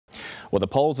Well, the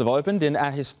polls have opened in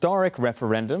a historic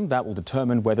referendum that will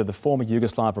determine whether the former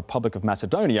Yugoslav Republic of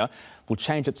Macedonia will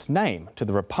change its name to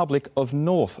the Republic of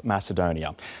North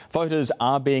Macedonia. Voters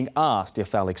are being asked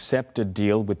if they'll accept a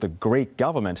deal with the Greek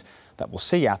government that will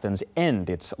see Athens end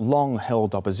its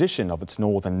long-held opposition of its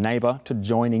northern neighbour to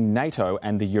joining NATO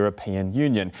and the European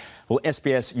Union. Well,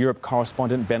 SBS Europe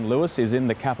correspondent Ben Lewis is in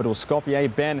the capital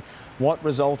Skopje. Ben, what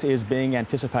result is being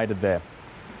anticipated there?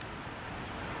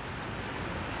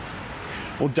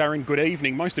 Well, Darren, good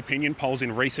evening. Most opinion polls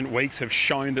in recent weeks have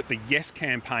shown that the Yes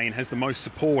campaign has the most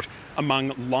support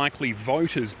among likely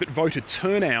voters, but voter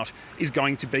turnout is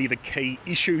going to be the key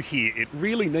issue here. It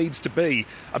really needs to be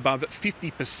above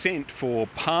 50% for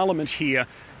Parliament here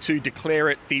to declare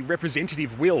it the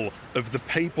representative will of the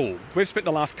people. We've spent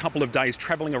the last couple of days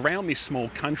travelling around this small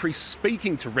country,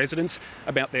 speaking to residents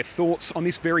about their thoughts on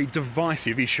this very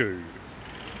divisive issue.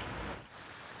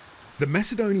 The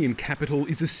Macedonian capital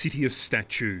is a city of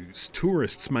statues.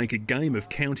 Tourists make a game of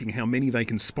counting how many they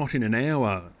can spot in an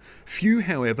hour. Few,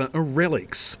 however, are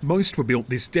relics. Most were built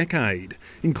this decade,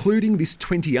 including this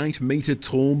 28-metre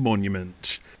tall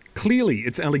monument. Clearly,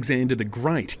 it's Alexander the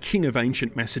Great, king of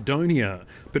ancient Macedonia,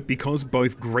 but because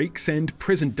both Greeks and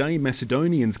present-day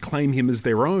Macedonians claim him as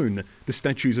their own, the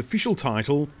statue's official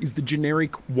title is the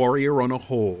generic warrior on a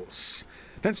horse.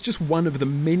 That's just one of the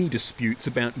many disputes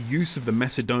about use of the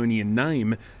Macedonian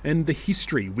name and the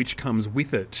history which comes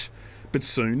with it. But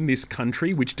soon this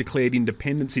country, which declared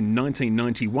independence in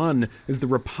 1991 as the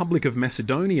Republic of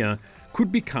Macedonia,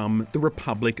 could become the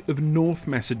Republic of North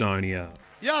Macedonia.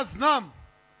 Ja znam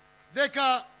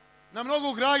дека на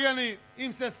многу граѓани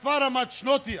им се ствара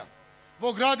мачнотија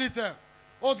во градите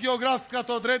од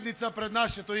географската одредница пред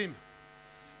нашето име.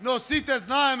 Но сите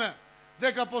знаеме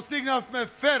дека постигнавме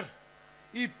фер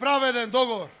и праведен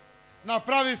договор.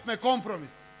 Направивме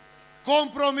компромис.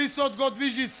 Компромисот го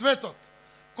движи светот.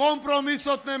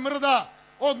 Компромисот не мрда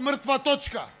од мртва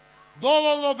точка.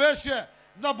 Доволно беше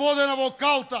забодена во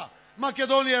калта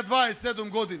Македонија 27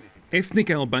 години. Ethnic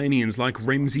Albanians like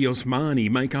Remzi Osmani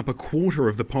make up a quarter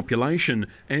of the population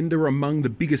and are among the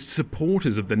biggest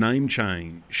supporters of the name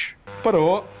change.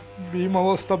 Прво, би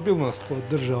имало стабилност кod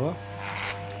држава.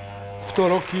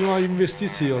 Второ, има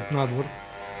инвестиции од надвор.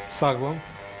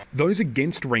 Those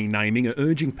against renaming are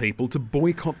urging people to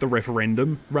boycott the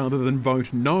referendum rather than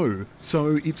vote no,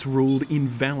 so it's ruled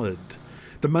invalid.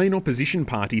 The main opposition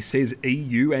party says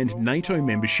EU and NATO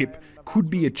membership could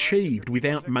be achieved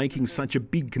without making such a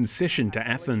big concession to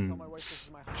Athens.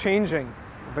 Changing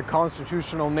the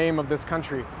constitutional name of this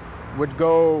country would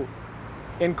go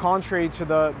in contrary to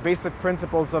the basic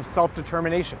principles of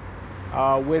self-determination,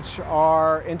 which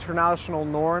are international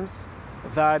norms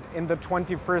that in the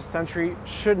 21st century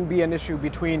shouldn't be an issue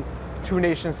between two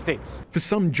nation states. For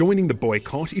some joining the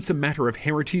boycott, it's a matter of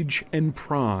heritage and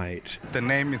pride. The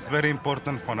name is very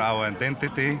important for our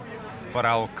identity, for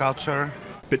our culture.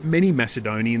 But many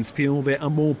Macedonians feel there are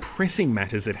more pressing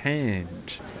matters at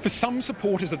hand. For some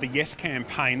supporters of the Yes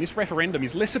campaign, this referendum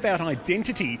is less about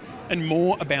identity and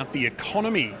more about the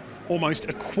economy. Almost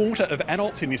a quarter of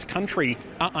adults in this country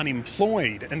are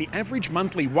unemployed, and the average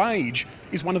monthly wage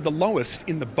is one of the lowest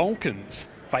in the Balkans.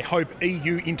 They hope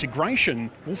EU integration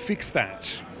will fix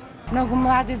that. Много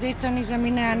млади деца ни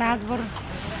заминаа надвор.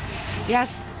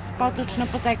 Јас поточно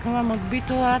потекнувам од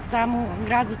Битола, таму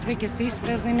градот веќе се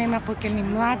испразни, нема поќе ни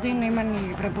млади, нема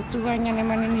ни работување,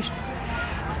 нема ни ништо.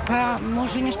 Па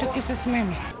може нешто ќе се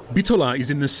смени. Bitola is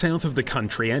in the south of the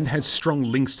country and has strong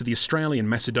links to the Australian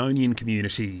Macedonian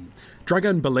community.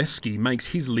 Dragan Baleski makes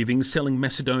his living selling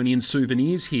Macedonian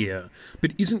souvenirs here,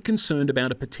 but isn't concerned about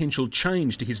a potential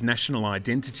change to his national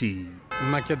identity.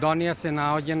 Македонија се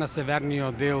наоѓа на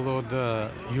северниот дел од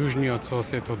јужниот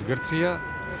сосед од Грција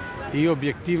и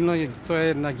објективно тоа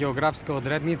е една географска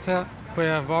одредница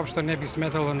која воопшто не би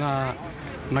сметала на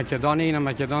Македонија и на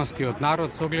македонскиот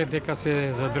народ со оглед дека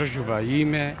се задржува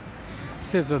име,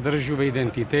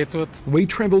 We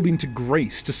travelled into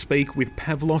Greece to speak with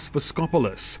Pavlos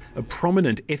Voskopoulos, a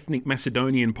prominent ethnic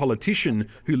Macedonian politician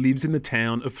who lives in the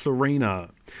town of Florina.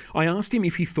 I asked him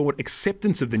if he thought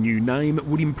acceptance of the new name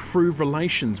would improve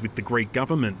relations with the Greek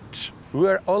government. We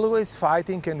are always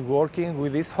fighting and working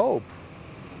with this hope.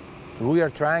 We are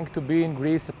trying to be in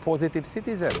Greece positive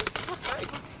citizens.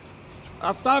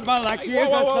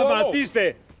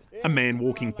 A man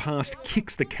walking past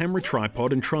kicks the camera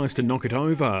tripod and tries to knock it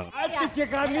over.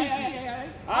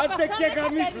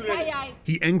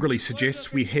 He angrily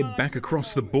suggests we head back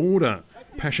across the border.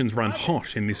 Passions run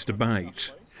hot in this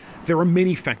debate. There are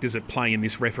many factors at play in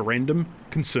this referendum.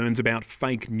 Concerns about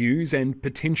fake news and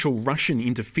potential Russian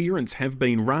interference have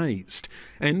been raised,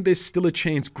 and there's still a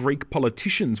chance Greek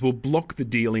politicians will block the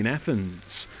deal in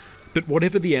Athens. But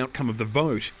whatever the outcome of the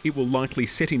vote, it will likely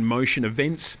set in motion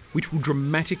events which will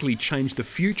dramatically change the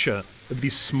future of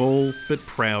this small but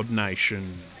proud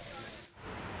nation.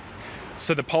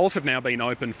 So the polls have now been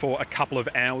open for a couple of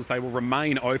hours. They will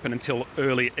remain open until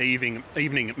early evening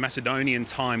Macedonian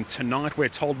time tonight. We're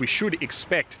told we should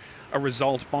expect a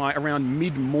result by around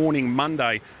mid-morning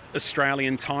Monday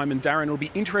Australian time. And Darren, it'll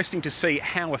be interesting to see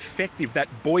how effective that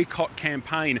boycott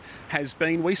campaign has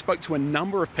been. We spoke to a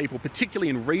number of people, particularly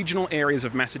in regional areas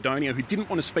of Macedonia, who didn't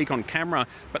want to speak on camera,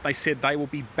 but they said they will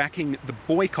be backing the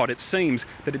boycott. It seems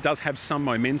that it does have some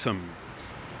momentum.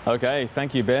 OK,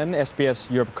 thank you, Ben. SBS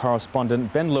Europe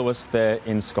correspondent Ben Lewis there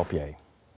in Skopje.